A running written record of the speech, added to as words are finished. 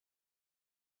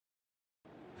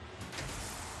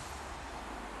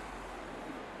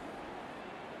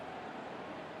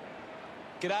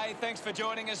G'day, thanks for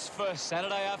joining us for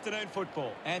Saturday afternoon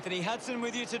football. Anthony Hudson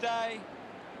with you today.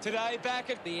 Today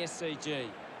back at the SCG.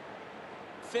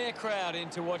 Fair crowd in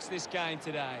to watch this game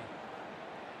today.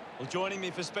 Well, joining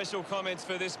me for special comments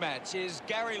for this match is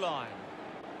Gary Lyon.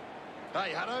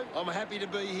 Hey, Hutto, I'm happy to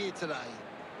be here today.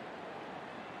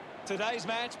 Today's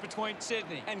match between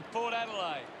Sydney and Port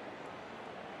Adelaide.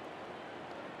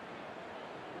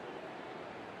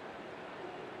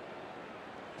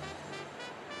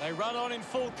 They run on in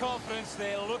full confidence,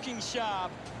 they're looking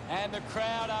sharp, and the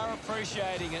crowd are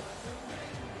appreciating it.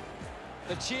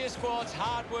 The cheer squad's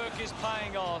hard work is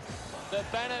paying off. The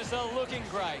banners are looking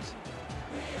great.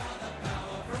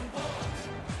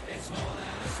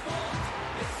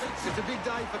 It's a big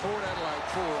day for Port Adelaide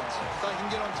forwards. If they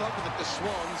can get on top of it, the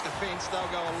Swans' defence, they'll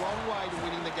go a long way to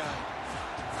winning the game.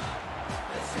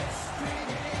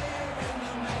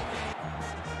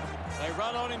 They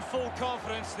run on in full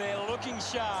confidence, they're looking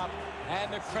sharp,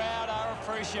 and the crowd are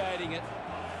appreciating it.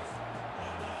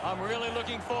 I'm really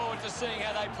looking forward to seeing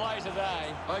how they play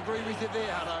today. I agree with you there,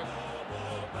 Hutto.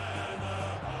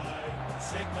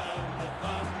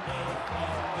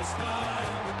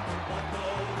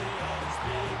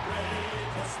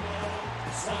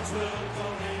 Swans will go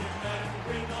in and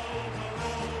win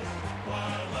overall,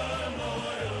 while the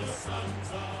loyal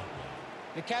sons are.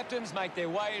 The captains make their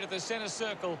way to the centre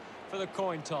circle for the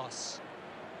coin toss.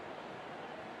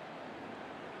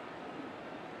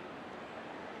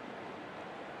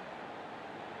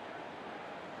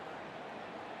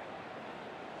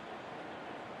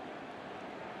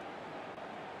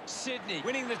 Sydney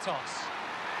winning the toss.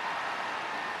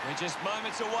 We're just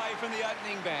moments away from the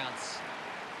opening bounce.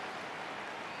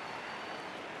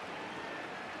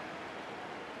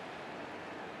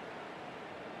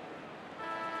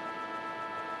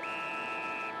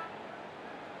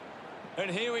 And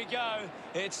here we go.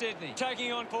 It's Sydney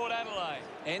taking on Port Adelaide.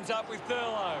 Ends up with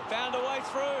Thurlow. Found a way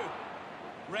through.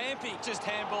 Rampy just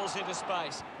handballs into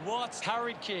space. Watts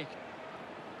hurried kick.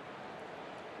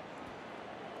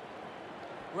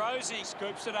 Rosie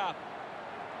scoops it up.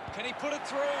 Can he put it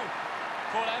through?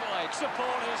 Port Adelaide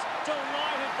supporters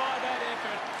delighted by that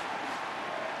effort.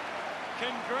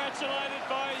 Congratulated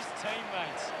by his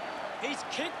teammates. He's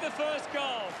kicked the first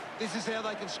goal. This is how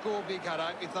they can score big,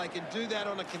 Hutto. If they can do that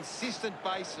on a consistent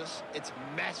basis, it's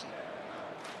massive.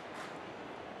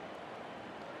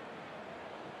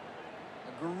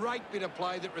 A great bit of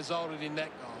play that resulted in that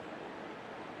goal.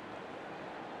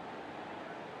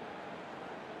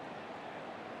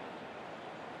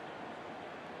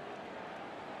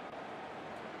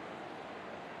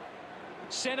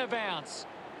 Centre bounce.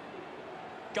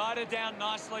 Guided down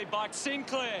nicely by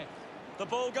Sinclair. The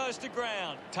ball goes to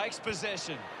ground. Takes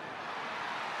possession.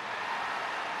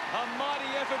 A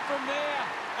mighty effort from there.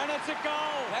 And it's a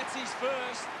goal. That's his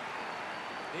first.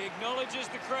 He acknowledges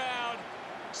the crowd.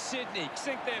 Sydney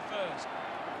sink there first.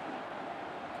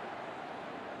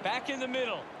 Back in the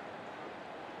middle.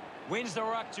 Wins the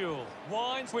ruck duel.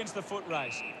 Wines wins the foot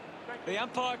race. The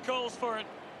umpire calls for it.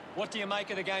 What do you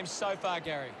make of the game so far,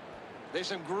 Gary? There's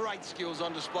some great skills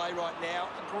on display right now.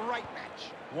 A great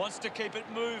match. Wants to keep it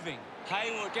moving.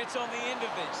 Hayward gets on the end of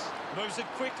this. Moves it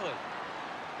quickly.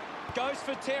 Goes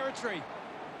for territory.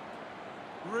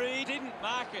 Reed didn't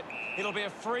mark it. It'll be a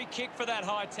free kick for that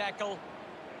high tackle.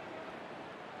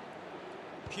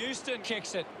 Houston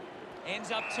kicks it.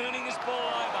 Ends up turning this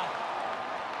ball over.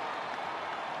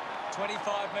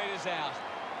 25 metres out.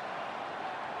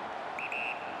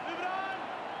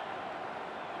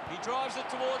 He drives it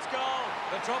towards goal.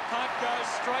 The drop punt goes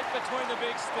straight between the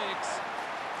big sticks.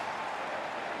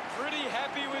 Pretty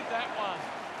happy with that one.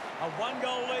 A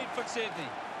one-goal lead for Sydney.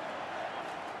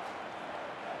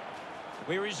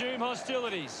 We resume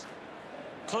hostilities.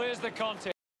 Clears the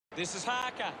contest. This is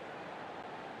Parker.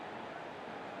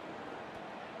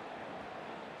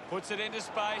 Puts it into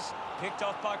space. Picked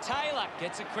off by Taylor.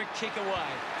 Gets a quick kick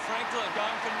away. Franklin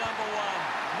going for number one.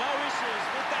 No issues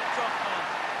with that drop punt.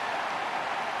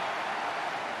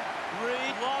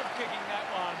 Reed love kicking that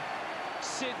one.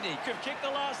 Sydney could kick the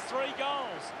last 3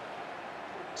 goals.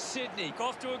 Sydney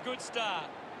off to a good start.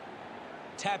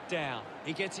 Tap down.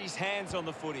 He gets his hands on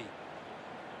the footy.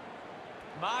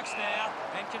 Marks now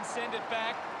and can send it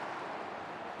back.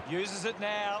 Uses it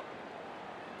now.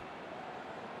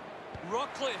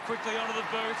 Rockcliffe quickly onto the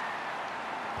boot.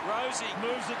 Rosie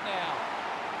moves it now.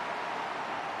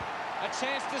 A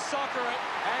chance to soccer it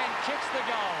and kicks the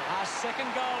goal. Our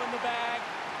second goal in the bag.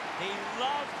 He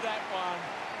loved that one.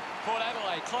 Port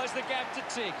Adelaide close the gap to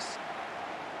 6.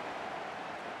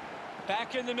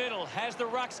 Back in the middle, has the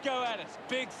rucks go at it.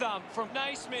 Big thump from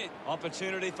Naismith.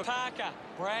 Opportunity for Parker.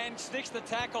 Brand sticks the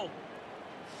tackle.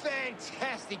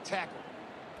 Fantastic tackle.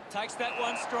 Takes that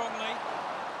one strongly.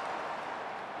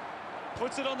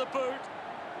 Puts it on the boot.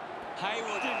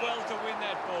 Hayward did well to win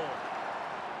that ball.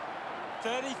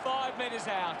 35 metres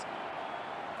out.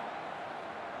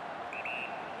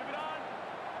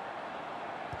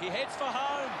 He heads for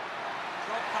home.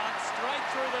 Drop punt straight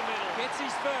through the middle. Gets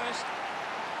his first.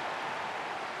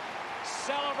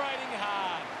 Celebrating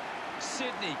hard.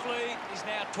 Sydney lead is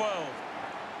now 12.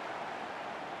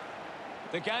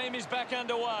 The game is back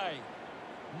underway.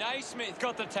 Naismith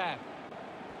got the tap.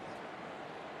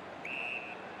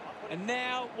 And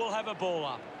now we'll have a ball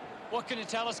up. What can you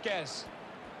tell us, Gaz?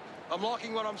 I'm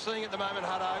liking what I'm seeing at the moment,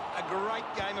 Hutto. A great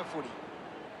game of footy.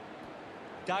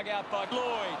 Dug out by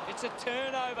Lloyd. It's a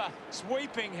turnover.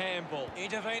 Sweeping handball.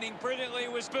 Intervening brilliantly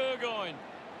was Burgoyne.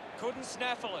 Couldn't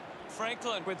snaffle it.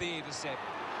 Franklin with the intercept.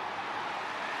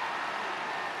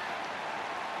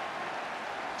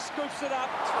 Scoops it up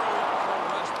through for a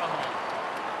rush behind.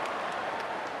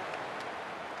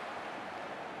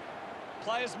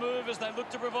 Players move as they look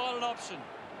to provide an option.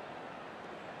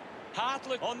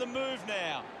 Hartlett on the move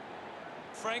now.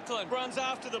 Franklin runs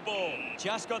after the ball.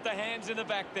 Just got the hands in the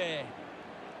back there.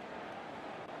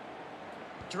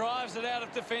 Drives it out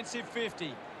of defensive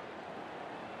 50.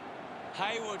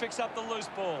 Hayward picks up the loose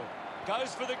ball.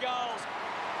 Goes for the goals.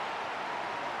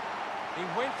 He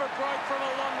went for broke from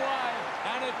a long way,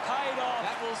 and it paid off.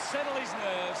 That will settle his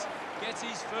nerves. Gets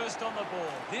his first on the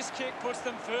ball. This kick puts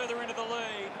them further into the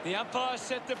lead. The umpire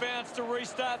set the bounce to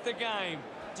restart the game.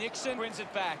 Dixon wins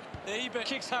it back. Ebert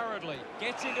kicks hurriedly.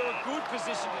 Gets into a good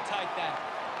position to take that.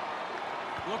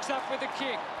 Looks up with the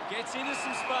kick. Gets into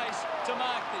some space to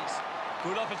mark this.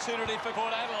 Good opportunity for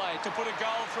Port Adelaide to put a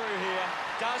goal through here.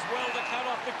 Does well to cut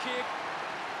off the kick.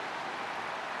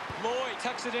 Lloyd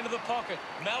tucks it into the pocket.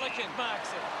 Malikan marks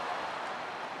it.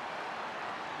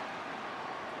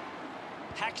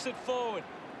 Hacks it forward.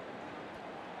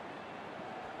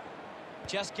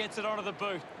 Just gets it onto the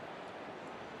boot.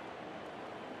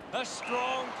 A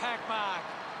strong pack mark.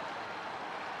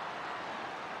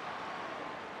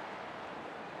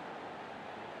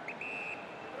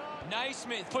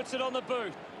 Naismith puts it on the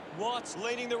boot. Watts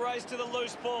leading the race to the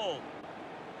loose ball.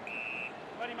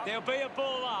 There'll be a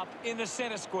ball up in the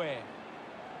centre square.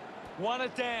 One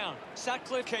it down.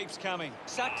 Sutcliffe keeps coming.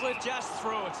 Sutcliffe just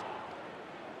through it.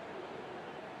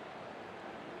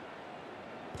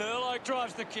 Thurlow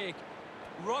drives the kick.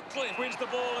 Rockcliffe wins the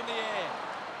ball in the air.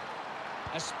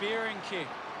 A spearing kick.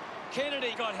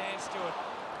 Kennedy got hands to it.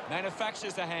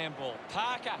 Manufactures a handball.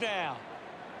 Parker now.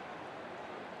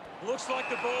 Looks like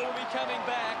the ball will be coming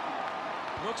back.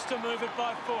 Looks to move it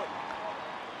by foot.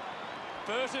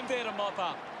 Burton there to mop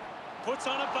up. Puts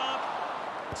on a bump.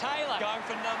 Taylor going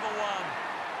for number one.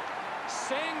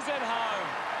 Sings it home.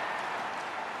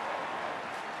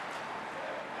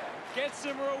 Gets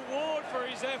some reward for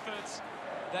his efforts.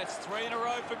 That's 3 in a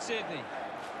row for Sydney.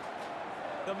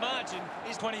 The margin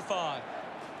is 25.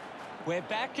 We're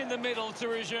back in the middle to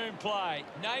resume play.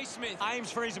 Naismith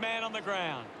aims for his man on the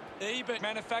ground. Ebert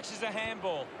manufactures a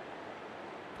handball.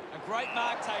 A great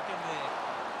mark taken there.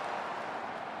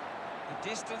 The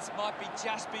distance might be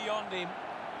just beyond him.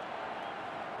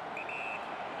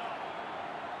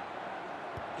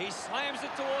 He slams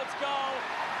it towards goal.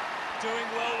 Doing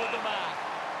well with the mark.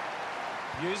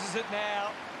 Uses it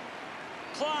now.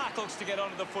 Clark looks to get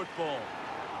onto the football.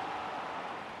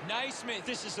 Naismith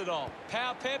dishes it off.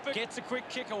 Power Pepper gets a quick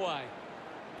kick away.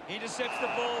 Intercepts the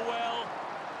ball well.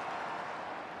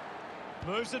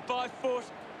 Moves it by foot.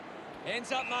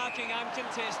 Ends up marking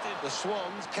uncontested. The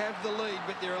Swans have the lead,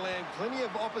 but they're allowing plenty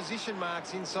of opposition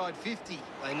marks inside 50.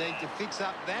 They need to fix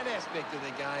up that aspect of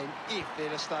the game if they're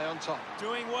to stay on top.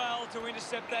 Doing well to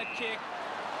intercept that kick.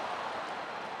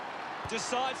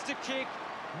 Decides to kick.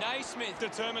 Naismith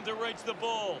determined to reach the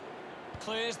ball.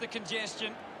 Clears the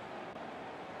congestion.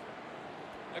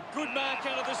 A good mark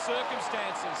under the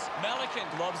circumstances.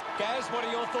 Malikan lobs. Gaz, what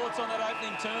are your thoughts on that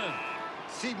opening turn?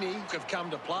 Sydney have come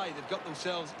to play. They've got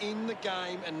themselves in the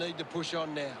game and need to push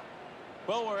on now.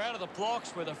 Well, we're out of the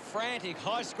blocks with a frantic,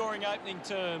 high-scoring opening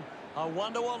term. I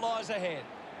wonder what lies ahead.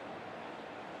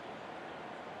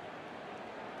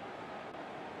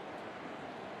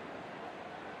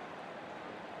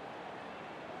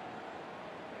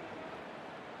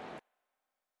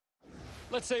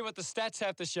 Let's see what the stats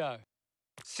have to show.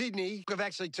 Sydney have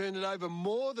actually turned it over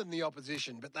more than the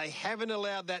opposition, but they haven't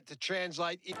allowed that to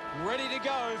translate. Ready to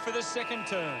go for the second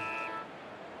turn.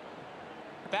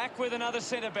 Back with another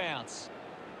centre bounce.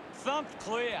 Thumped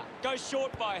clear. Goes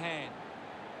short by hand.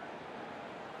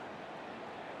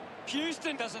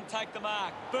 Houston doesn't take the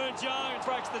mark. Burn-Jones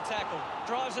breaks the tackle.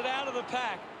 Drives it out of the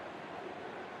pack.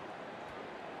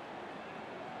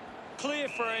 Clear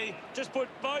free. Just put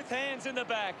both hands in the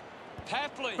back.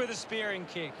 Papley with a spearing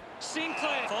kick.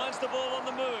 Sinclair finds the ball on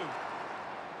the move.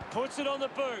 Puts it on the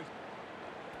boot.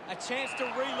 A chance to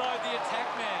reload the attack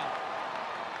now.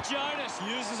 Jonas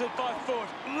uses it by foot.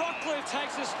 Rockcliffe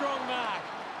takes a strong mark.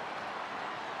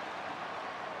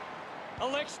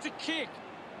 Elects to kick.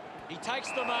 He takes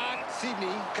the mark.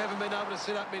 Sydney haven't been able to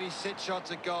set up many set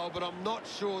shots at goal, but I'm not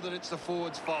sure that it's the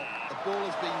forward's fault. The ball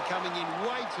has been coming in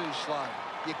way too slow.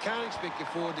 You can't expect your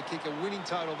forward to kick a winning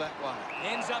total that way.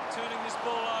 Ends up turning this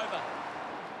ball over.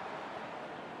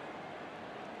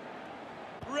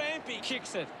 Rampy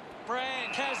kicks it.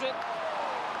 Brand has it.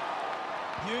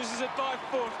 Uses it by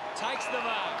foot. Takes the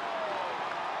mark.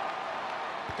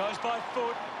 Goes by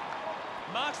foot.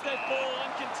 Marks that ball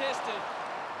uncontested.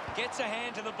 Gets a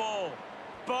hand to the ball.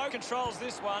 Bo controls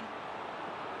this one.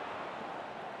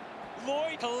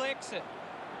 Lloyd collects it.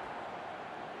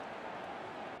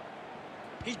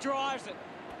 He drives it.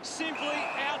 Simply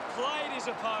outplayed his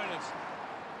opponent.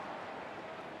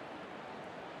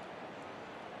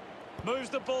 Moves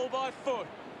the ball by foot.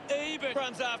 Eben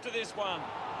runs after this one.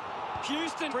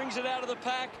 Houston brings it out of the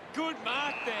pack. Good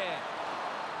mark there.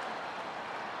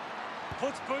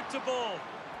 Puts boot to ball.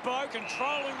 Bo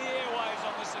controlling the airwaves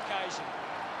on this occasion.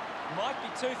 Might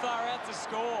be too far out to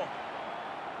score.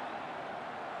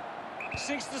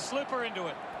 Sinks the slipper into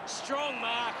it. Strong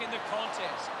mark in the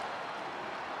contest.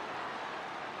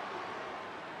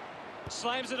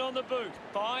 Slams it on the boot.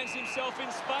 Finds himself in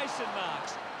space and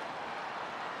marks.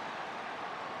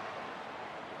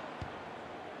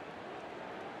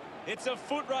 It's a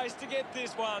foot race to get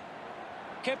this one.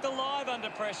 Kept alive under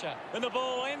pressure. And the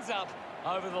ball ends up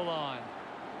over the line.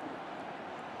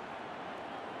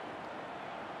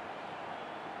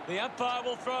 The umpire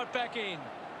will throw it back in.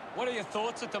 What are your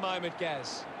thoughts at the moment,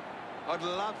 Gaz? I'd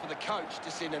love for the coach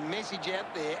to send a message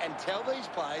out there and tell these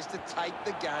players to take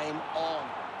the game on.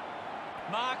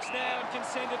 Marks now and can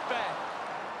send it back.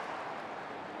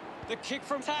 The kick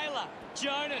from Taylor.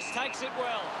 Jonas takes it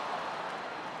well.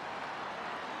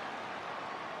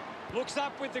 Looks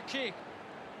up with the kick.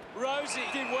 Rosie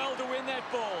did well to win that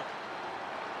ball.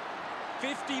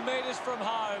 50 metres from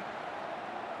home.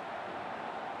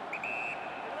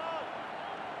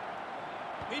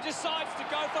 He decides to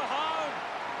go for home.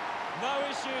 No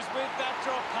issues with that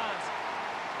drop punt.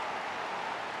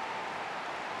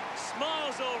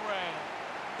 Smiles all round.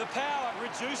 The power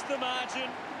reduced the margin.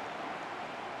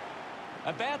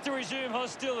 About to resume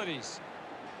hostilities.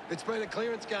 It's been a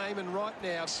clearance game, and right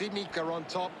now, Sydney are on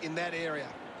top in that area.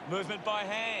 Movement by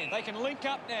hand. They can link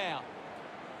up now.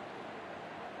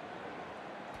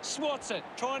 Swats it,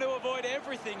 trying to avoid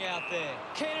everything out there.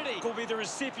 Kennedy will be the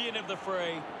recipient of the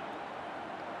free.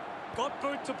 Got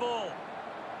boot to ball.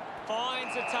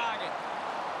 Finds a target.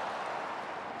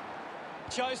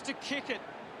 Chose to kick it.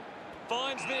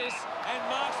 Finds this and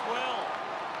marks well.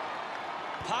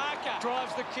 Parker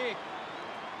drives the kick.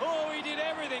 Oh, he did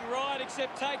everything right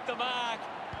except take the mark.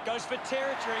 Goes for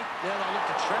territory. Now they look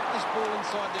to trap this ball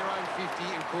inside their own 50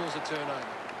 and cause a turnover.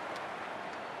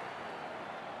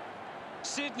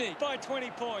 Sydney by 20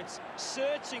 points.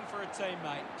 Searching for a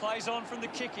teammate. Plays on from the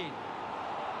kick-in.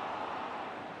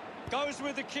 Goes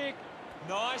with the kick.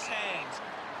 Nice hands.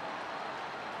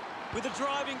 With a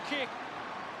driving kick.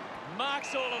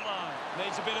 Marks all alone.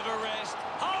 Needs a bit of a rest.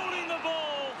 Holding the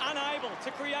ball. Unable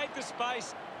to create the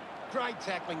space. Great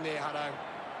tackling there, Hutto.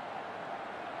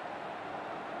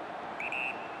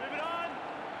 Move it on.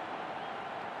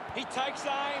 He takes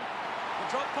aim.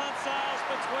 The drop punt sails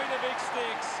between the big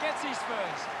sticks. Gets his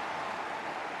first.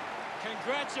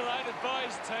 Congratulated by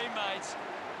his teammates.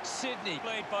 Sydney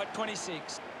lead by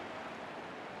 26.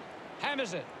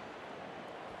 Hammers it.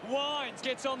 Wines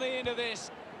gets on the end of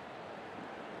this.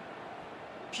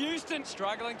 Houston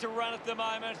struggling to run at the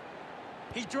moment.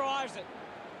 He drives it.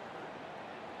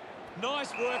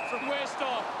 Nice work from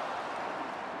Westhoff.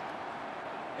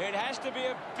 It has to be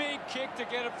a big kick to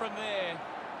get it from there.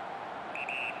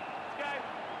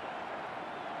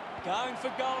 Going for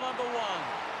goal number one.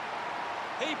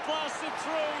 He blasts it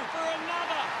through for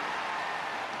another.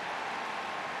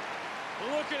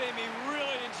 Look at him, he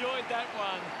really enjoyed that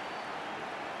one.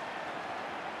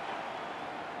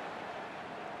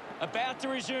 About to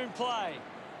resume play.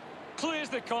 Clears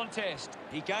the contest.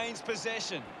 He gains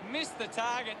possession. Missed the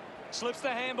target. Slips the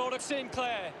handball to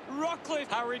Sinclair.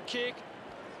 Rockcliffe, hurried kick.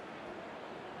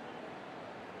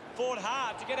 Fought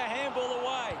hard to get a handball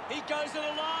away. He goes it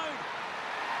alone.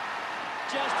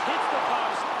 Just hits the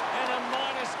post and a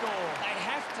minor score. They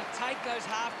have to take those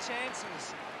half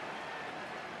chances.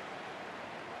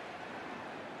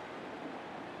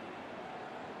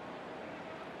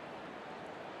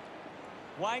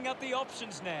 Weighing up the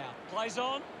options now. Plays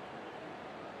on.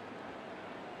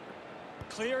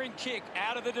 Clearing kick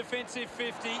out of the defensive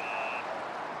 50.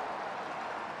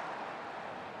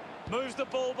 Moves the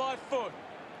ball by foot.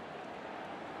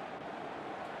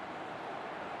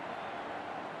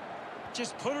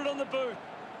 Just put it on the boot.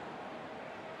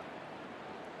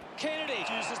 Kennedy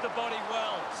uses the body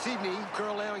well. Sydney are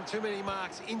allowing too many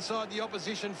marks inside the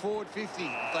opposition forward 50.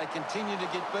 If they continue to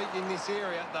get beaten in this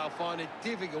area, they'll find it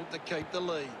difficult to keep the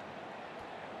lead.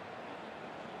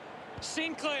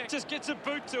 Sinclair just gets a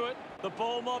boot to it. The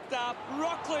ball mopped up.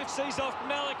 Rockcliffe sees off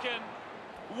Melican.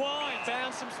 Wine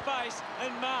found some space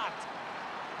and marked.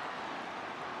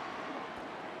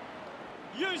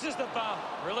 Uses the bump.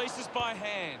 Releases by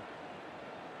hand.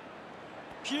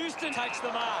 Houston takes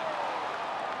the mark.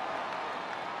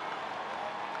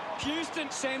 Houston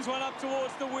sends one up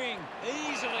towards the wing.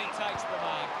 Easily takes the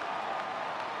mark.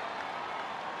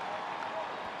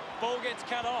 Ball gets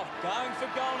cut off. Going for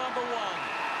goal number 1.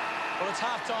 Well, it's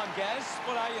half-time, Gaz.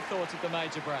 What are your thoughts at the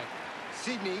major break?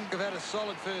 Sydney have had a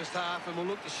solid first half and will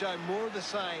look to show more of the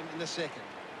same in the second.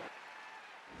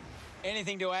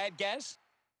 Anything to add, Gaz?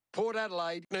 Port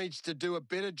Adelaide needs to do a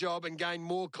better job and gain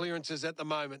more clearances at the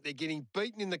moment. They're getting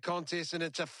beaten in the contest and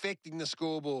it's affecting the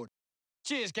scoreboard.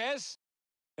 Cheers, Gaz.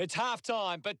 It's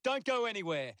half-time, but don't go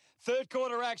anywhere. Third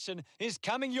quarter action is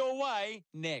coming your way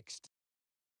next.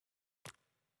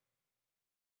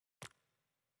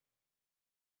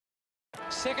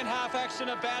 Second half action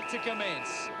about to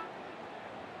commence.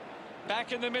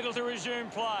 Back in the middle to resume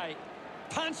play.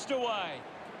 Punched away.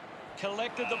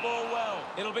 Collected the ball well.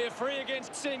 It'll be a free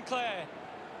against Sinclair.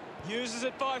 Uses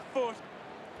it by foot.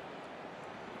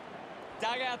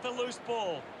 Dug out the loose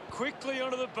ball. Quickly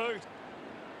onto the boot.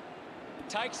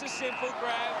 Takes a simple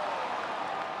grab.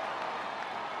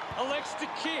 Elects to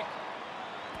kick.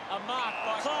 A mark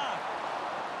by Clark.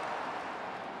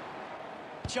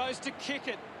 Chose to kick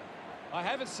it. I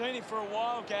haven't seen him for a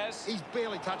while, Gaz. He's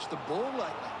barely touched the ball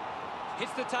lately.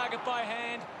 Hits the target by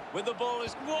hand. With the ball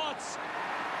is Watts.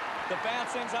 The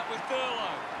bounce ends up with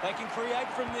Thurlow. They can create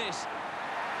from this.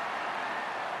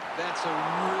 That's a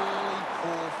really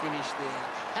poor finish there.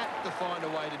 Had to find a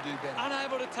way to do better.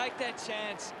 Unable to take that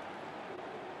chance.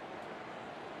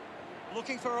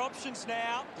 Looking for options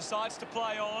now. Decides to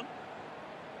play on.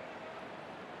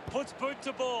 Puts boot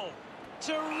to ball.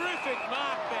 Terrific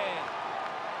mark there.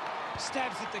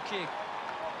 Stabs at the kick.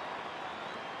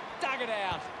 Dug it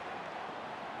out.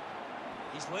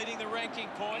 He's leading the ranking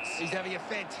points. He's having a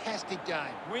fantastic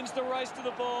game. Wins the race to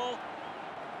the ball.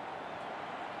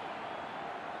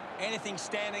 Anything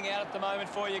standing out at the moment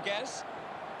for you, Gaz?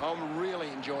 I'm really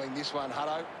enjoying this one,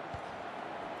 Hutto.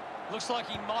 Looks like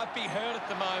he might be hurt at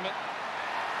the moment.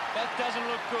 That doesn't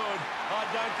look good. I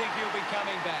don't think he'll be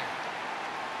coming back.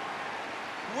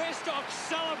 Westhock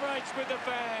celebrates with the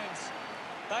fans.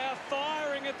 They are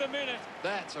firing at the minute.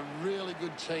 That's a really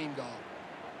good team goal.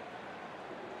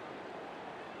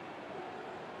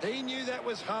 He knew that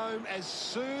was home as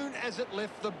soon as it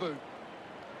left the boot.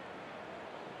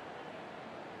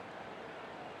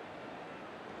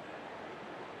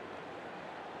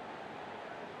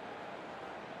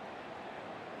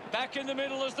 Back in the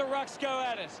middle as the Rucks go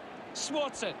at it.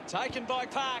 Swats it. Taken by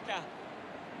Parker.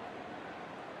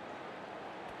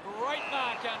 Great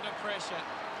mark under pressure.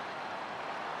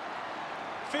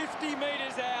 50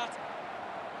 metres out.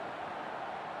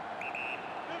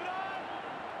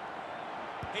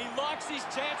 He likes his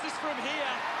chances from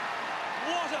here.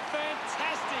 What a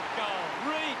fantastic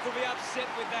goal. Reid will be upset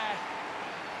with that.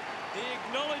 He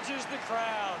acknowledges the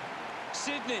crowd.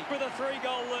 Sydney with a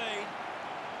 3-goal lead.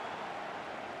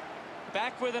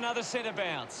 Back with another centre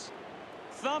bounce.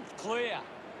 Thumped clear.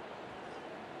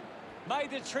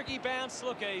 Made the tricky bounce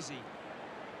look easy.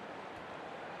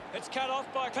 It's cut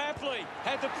off by Papley.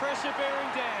 Had the pressure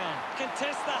bearing down.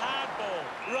 Contests the hard ball.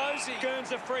 Rosie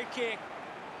earns a free kick.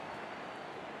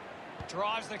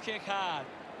 Drives the kick hard.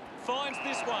 Finds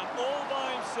this one all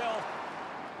by himself.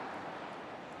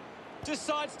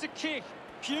 Decides to kick.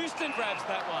 Houston grabs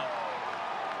that one.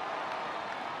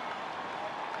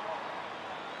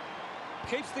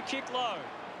 Keeps the kick low.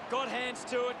 Got hands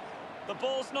to it. The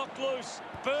ball's knocked loose.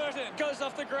 Burton goes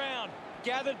off the ground.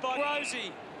 Gathered by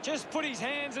Rosie. Just put his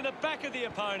hands in the back of the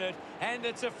opponent, and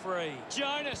it's a free.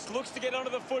 Jonas looks to get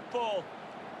onto the football.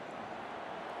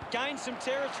 Gains some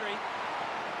territory.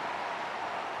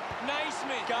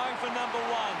 Naismith going for number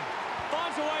 1.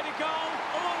 Finds a way to goal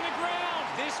along the ground.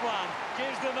 This one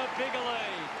gives them a bigger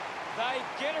lead. They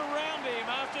get around him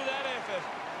after that effort.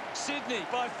 Sydney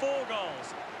by 4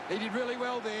 goals. He did really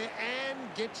well there and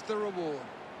gets the reward.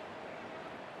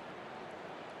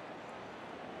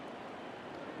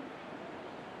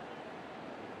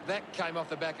 That came off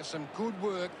the back of some good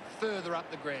work further up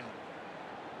the ground.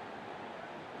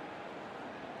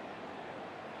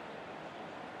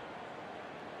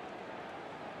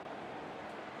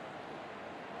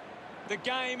 The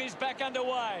game is back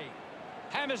underway.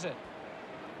 Hammers it.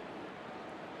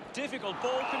 Difficult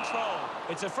ball control.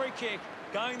 It's a free kick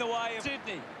going the way of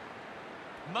Sydney.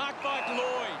 Marked by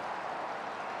Lloyd.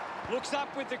 Looks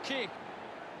up with the kick.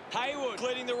 Hayward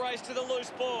leading the race to the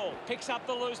loose ball. Picks up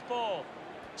the loose ball.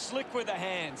 Slick with the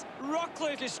hands.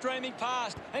 Rockcliffe is streaming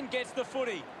past and gets the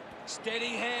footy.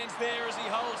 Steady hands there as he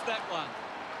holds that one.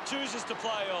 Chooses to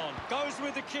play on. Goes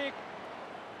with the kick.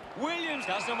 Williams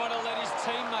doesn't want to let his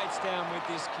teammates down with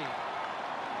this kick.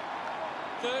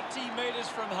 30 metres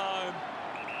from home.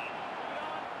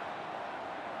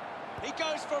 He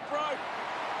goes for broke.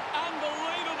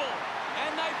 Unbelievable.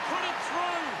 And they put it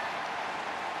through.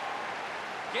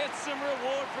 Gets some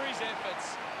reward for his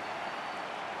efforts.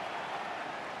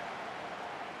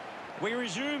 We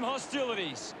resume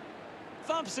hostilities.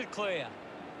 Thumps it clear.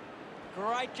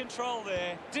 Great control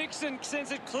there. Dixon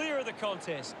sends it clear of the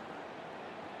contest.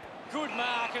 Good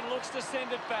mark and looks to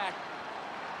send it back.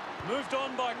 Moved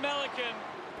on by Melican.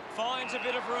 Finds a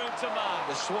bit of room to mark.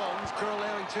 The Swans are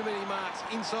allowing too many marks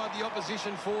inside the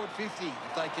opposition forward 50.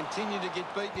 If they continue to get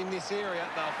beaten in this area,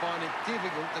 they'll find it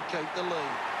difficult to keep the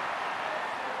lead.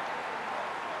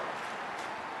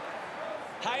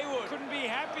 Hayward couldn't be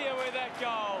happier with that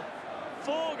goal.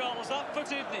 4 goals up for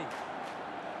Sydney.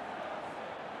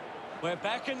 We're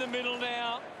back in the middle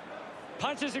now.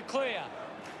 Punches it clear.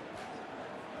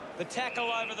 The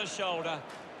tackle over the shoulder.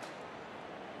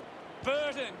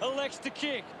 Burton elects to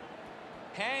kick.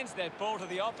 Hands that ball to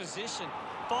the opposition.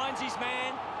 Finds his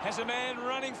man. Has a man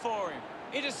running for him.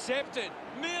 Intercepted.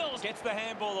 Mills gets the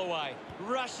handball away.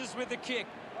 Rushes with the kick.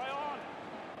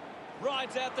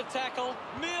 Rides out the tackle.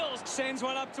 Mills sends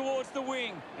one up towards the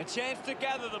wing. A chance to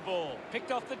gather the ball.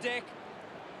 Picked off the deck.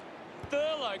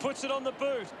 Thurlow puts it on the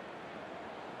boot.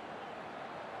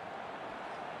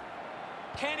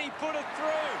 Can he put it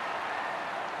through?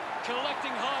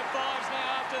 Collecting high fives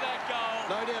now after that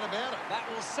goal. No doubt about it. That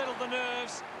will settle the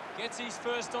nerves. Gets his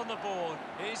first on the board.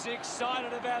 He's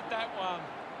excited about that one.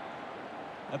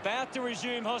 About to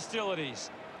resume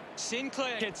hostilities.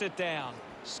 Sinclair gets it down.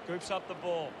 Scoops up the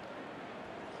ball.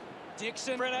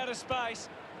 Dixon ran out of space.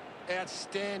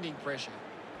 Outstanding pressure.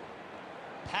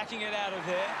 Hacking it out of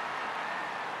there.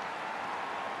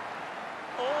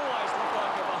 Always look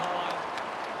like you're behind.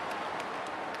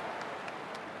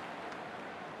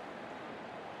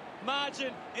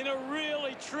 Margin in a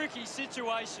really tricky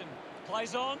situation.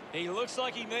 Plays on. He looks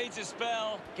like he needs a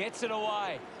spell. Gets it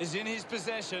away. Is in his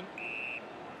possession.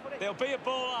 There'll be a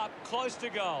ball up close to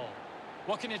goal.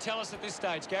 What can you tell us at this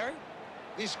stage, Gary?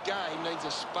 This game needs a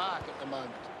spark at the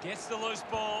moment. Gets the loose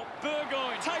ball.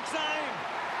 Burgoyne takes aim.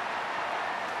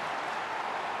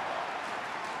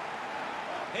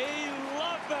 He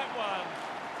loved that one.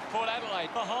 Port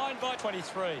Adelaide behind by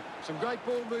 23. Some great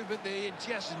ball movement there. You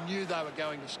just knew they were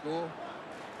going to score.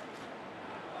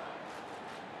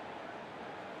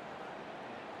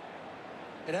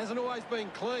 It hasn't always been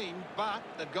clean, but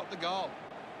they've got the goal.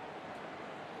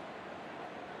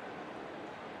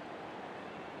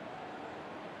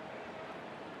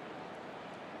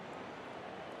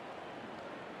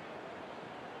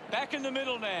 Back in the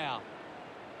middle now.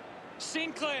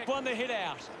 Sinclair won the hit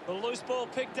out. The loose ball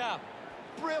picked up.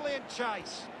 Brilliant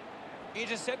chase.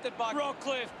 Intercepted by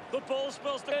Rockcliffe. The ball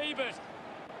spills to Ebert.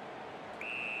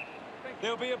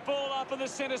 There'll be a ball up in the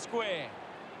centre square.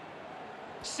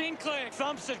 Sinclair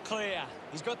thumps it clear.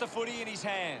 He's got the footy in his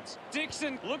hands.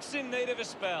 Dixon looks in need of a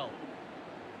spell.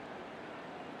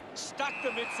 Stuck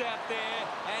the mitts out there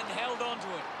and held onto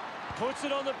it. Puts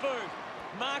it on the boot.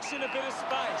 Marks in a bit of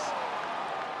space.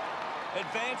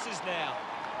 Advances now.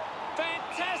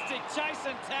 Fantastic chase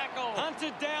and tackle.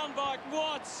 Hunted down by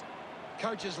Watts.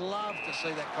 Coaches love to see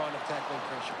that kind of tackling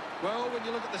pressure. Well, when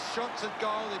you look at the shots at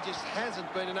goal, there just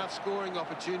hasn't been enough scoring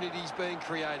opportunities being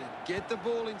created. Get the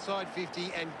ball inside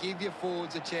 50 and give your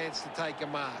forwards a chance to take a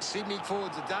mark. Sydney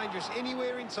forwards are dangerous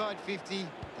anywhere inside 50.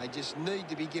 They just need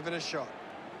to be given a shot.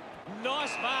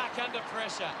 Nice mark under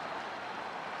pressure.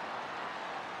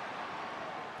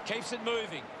 Keeps it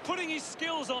moving. Putting his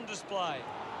skills on display.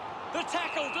 The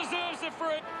tackle deserves the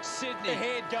fruit. Sydney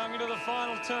ahead going into the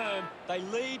final term. They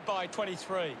lead by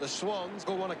 23. The Swans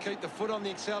will want to keep the foot on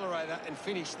the accelerator and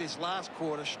finish this last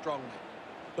quarter strongly.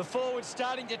 The forwards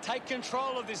starting to take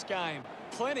control of this game.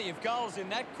 Plenty of goals in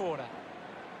that quarter.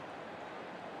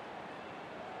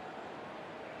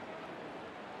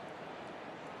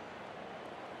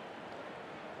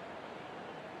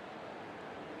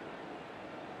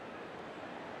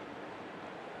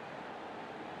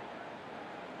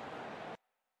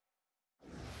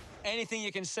 Anything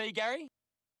you can see, Gary?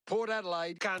 Port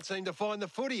Adelaide can't seem to find the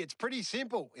footy. It's pretty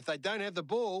simple. If they don't have the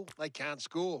ball, they can't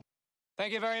score.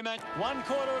 Thank you very much.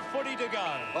 1/4 of footy to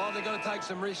go. Oh, they've got to take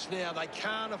some risks now. They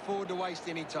can't afford to waste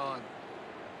any time.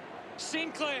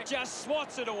 Sinclair just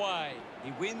swats it away.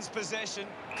 He wins possession.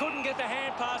 Couldn't get the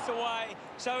hand pass away,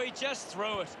 so he just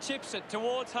threw it. Chips it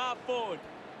towards half forward.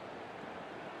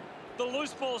 The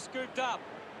loose ball scooped up.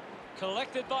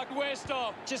 Collected by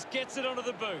Westhoff. Just gets it onto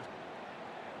the boot.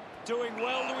 Doing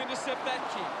well to intercept that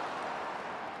kick.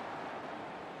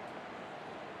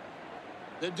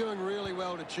 They're doing really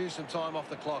well to chew some time off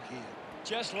the clock here.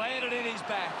 Just landed in his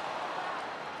back.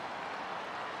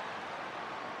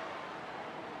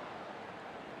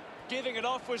 Giving it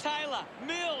off was Taylor.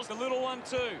 Mills, the little one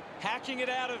too. Hacking it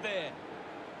out of there.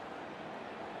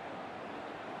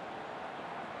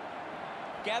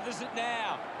 Gathers it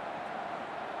now.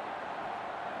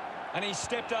 And he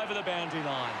stepped over the boundary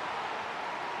line.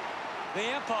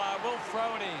 The umpire will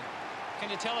throw it in. Can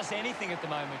you tell us anything at the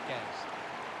moment, Gaz?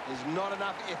 There's not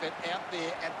enough effort out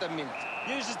there at the minute.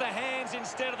 Uses the hands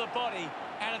instead of the body,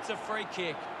 and it's a free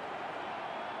kick.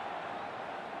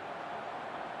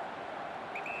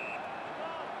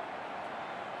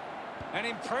 An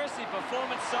impressive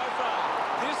performance so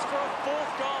far. This for a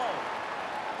 4th goal.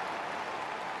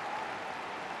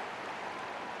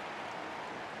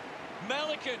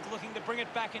 Melican looking to bring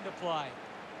it back into play.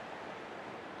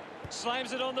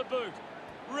 Slams it on the boot.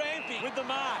 Rampy with the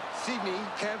mark. Sydney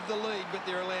have the lead, but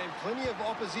they're allowing plenty of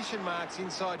opposition marks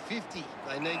inside 50.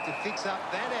 They need to fix up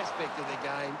that aspect of the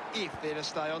game if they're to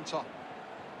stay on top.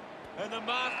 And the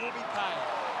mark will be paid.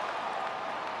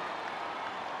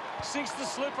 Sinks the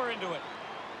slipper into it.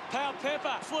 Pau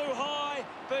Pepper flew high,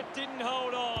 but didn't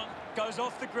hold on. Goes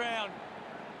off the ground.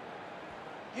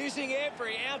 Using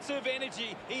every ounce of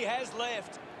energy he has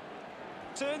left.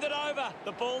 Turned it over.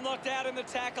 The ball knocked out in the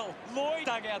tackle. Lloyd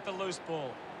dug out the loose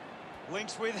ball.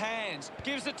 Links with hands.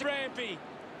 Gives it to Rampy.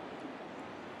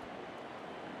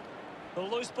 The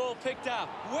loose ball picked up.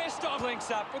 Westhoff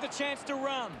links up with a chance to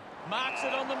run. Marks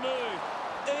it on the move.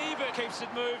 Ebert keeps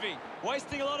it moving.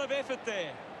 Wasting a lot of effort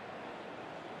there.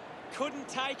 Couldn't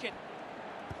take it.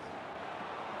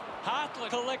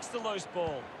 Hartlett collects the loose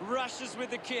ball. Rushes with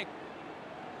the kick.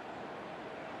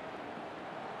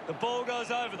 The ball goes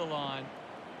over the line.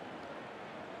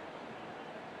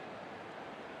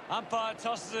 Umpire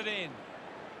tosses it in.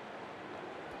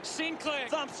 Sinclair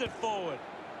thumps it forward.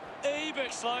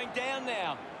 Ebert slowing down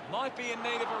now. Might be in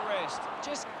need of a rest.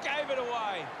 Just gave it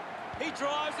away. He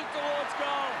drives it towards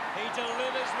goal. He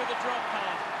delivers with a drop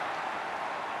punt.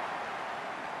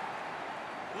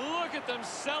 Look at them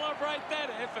celebrate that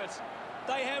effort.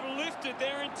 They have lifted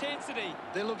their intensity.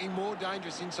 They're looking more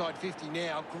dangerous inside 50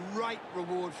 now. Great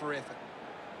reward for effort.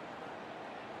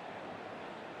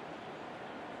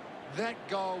 That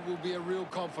goal will be a real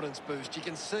confidence boost. You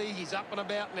can see he's up and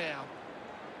about now.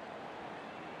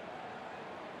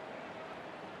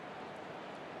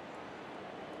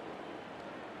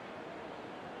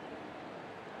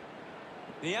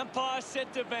 The umpire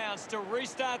set to bounce to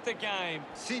restart the game.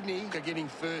 Sydney are getting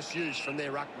first use from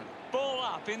their ruckman. Ball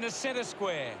up in the centre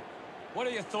square. What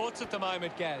are your thoughts at the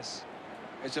moment, Gaz?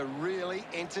 It's a really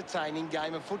entertaining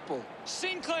game of football.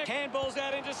 Sinclair handballs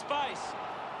out into space.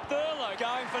 Thurlow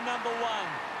going for number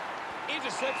 1.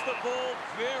 Intercepts the ball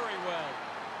very well.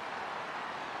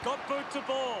 Got boot to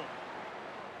ball.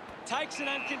 Takes an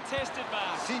uncontested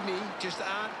mark. Sydney just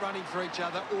aren't running for each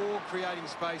other or creating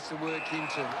space to work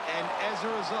into. And as a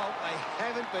result, they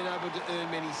haven't been able to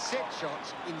earn many set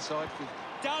shots inside 50.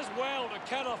 Does well to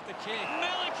cut off the kick.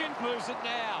 Melican moves it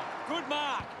now. Good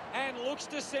mark. And looks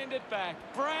to send it back.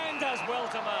 Brand does well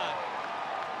to mark.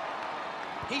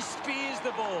 He spears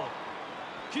the ball.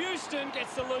 Houston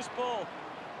gets the loose ball.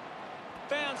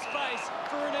 Found space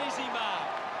for an easy mark.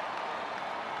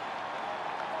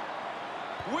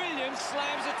 Williams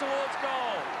slams it towards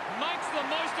goal. Makes the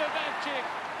most of that kick.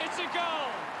 It's a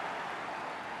goal.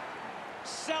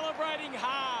 Celebrating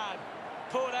hard.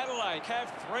 Port Adelaide have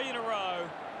 3 in a row.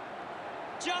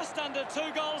 Just under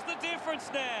 2 goals the difference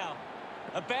now.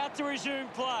 About to resume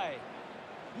play.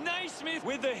 Naismith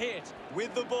with the hit.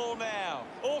 With the ball now.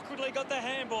 Awkwardly got the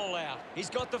handball out. He's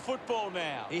got the football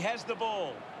now. He has the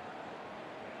ball.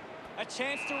 A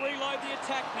chance to reload the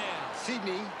attack now.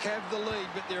 Sydney have the lead,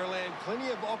 but they're allowing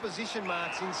plenty of opposition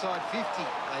marks inside 50.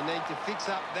 They need to fix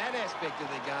up that aspect of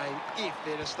the game if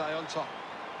they're to stay on top.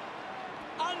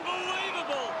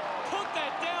 Unbelievable! Put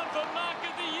that down for mark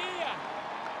of the year.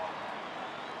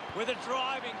 With a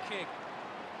driving kick.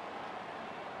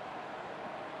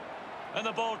 And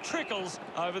the ball trickles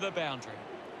over the boundary.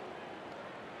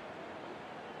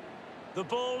 The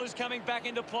ball is coming back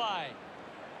into play.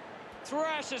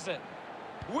 Thrashes it.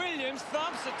 Williams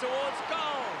thumps it towards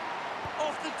goal.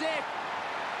 Off the deck.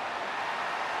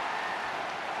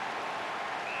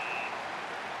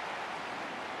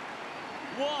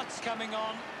 Watts coming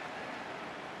on.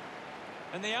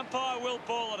 And the umpire will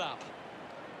ball it up.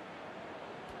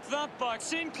 Thump by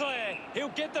Sinclair. He'll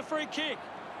get the free kick.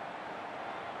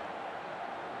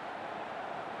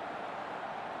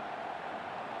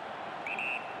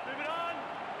 Move it on.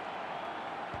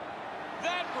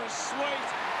 That was sweet.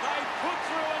 They put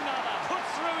through another. Put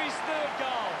through his third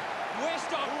goal.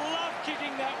 Westhoff loved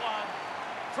kicking that one.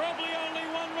 Probably only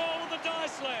one roll of the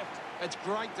dice left. It's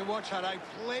great to watch, Hutto.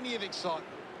 Plenty of excitement.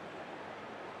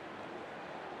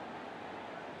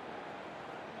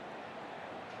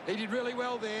 He did really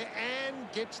well there and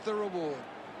gets the reward.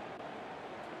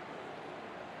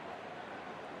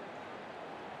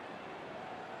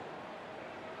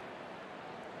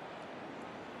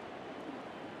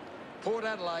 Port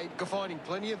Adelaide are finding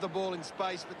plenty of the ball in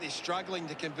space, but they're struggling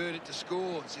to convert it to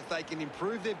scores. If they can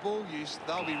improve their ball use,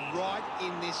 they'll be right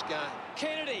in this game.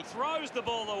 Kennedy throws the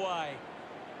ball away.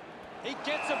 He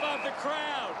gets above the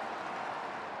crowd.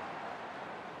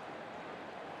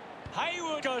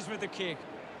 Hayward goes with the kick.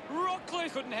 Rockley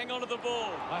couldn't hang on to the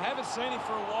ball. I haven't seen him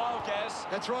for a while, Gaz.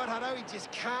 That's right, Hutto. He just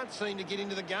can't seem to get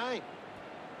into the game.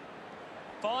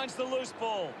 Finds the loose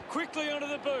ball. Quickly onto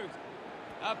the boot.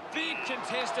 A big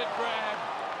contested grab.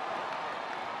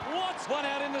 Watts one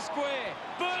out in the square.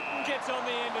 Burton gets on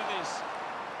the end of this.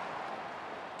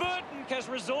 Burton has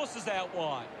resources out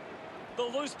wide. The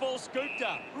loose ball scooped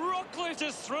up. Rockley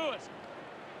just threw it.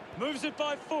 Moves it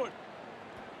by foot.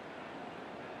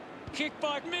 Kick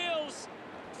by Mills.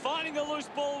 Finding the loose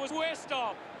ball was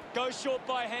Westhoff. Goes short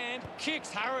by hand. Kicks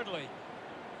hurriedly.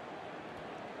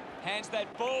 Hands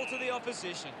that ball to the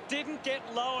opposition. Didn't get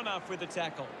low enough with the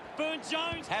tackle.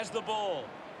 Burn-Jones has the ball.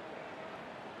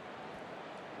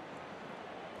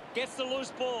 Gets the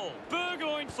loose ball.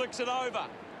 Burgoyne flicks it over.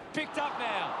 Picked up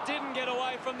now. Didn't get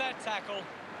away from that tackle.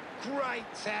 Great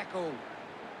tackle.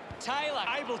 Taylor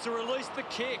able to release the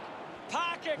kick.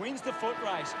 Parker wins the foot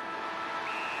race.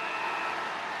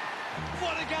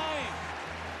 What a game!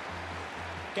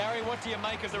 Gary, what do you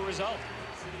make of the result?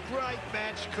 Great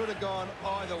match. Could have gone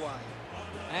either way.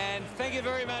 And thank you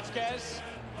very much, Gaz.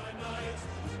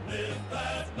 Lift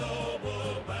that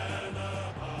noble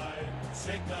banner high,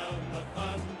 shake down the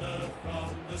thunder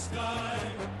from the sky.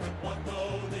 What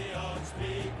though the odds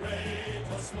be great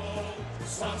or small,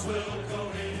 Swans will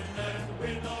go in and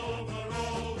win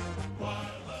overall.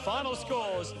 Final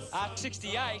scores are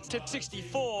 68 to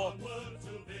 64.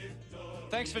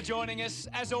 Thanks for joining us.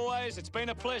 As always, it's been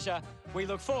a pleasure. We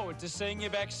look forward to seeing you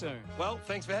back soon. Well,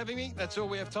 thanks for having me. That's all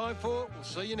we have time for. We'll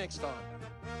see you next time.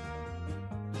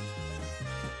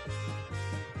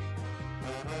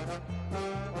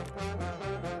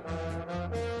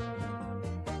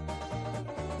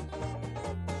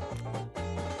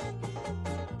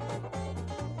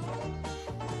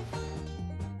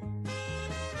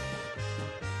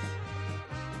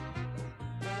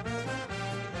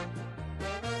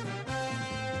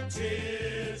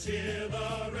 Cheer, cheer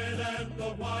the red and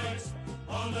the white,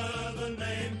 honour the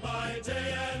name by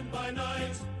day and by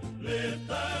night. Lift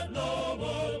that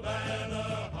noble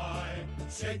banner high,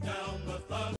 shake down the thunder.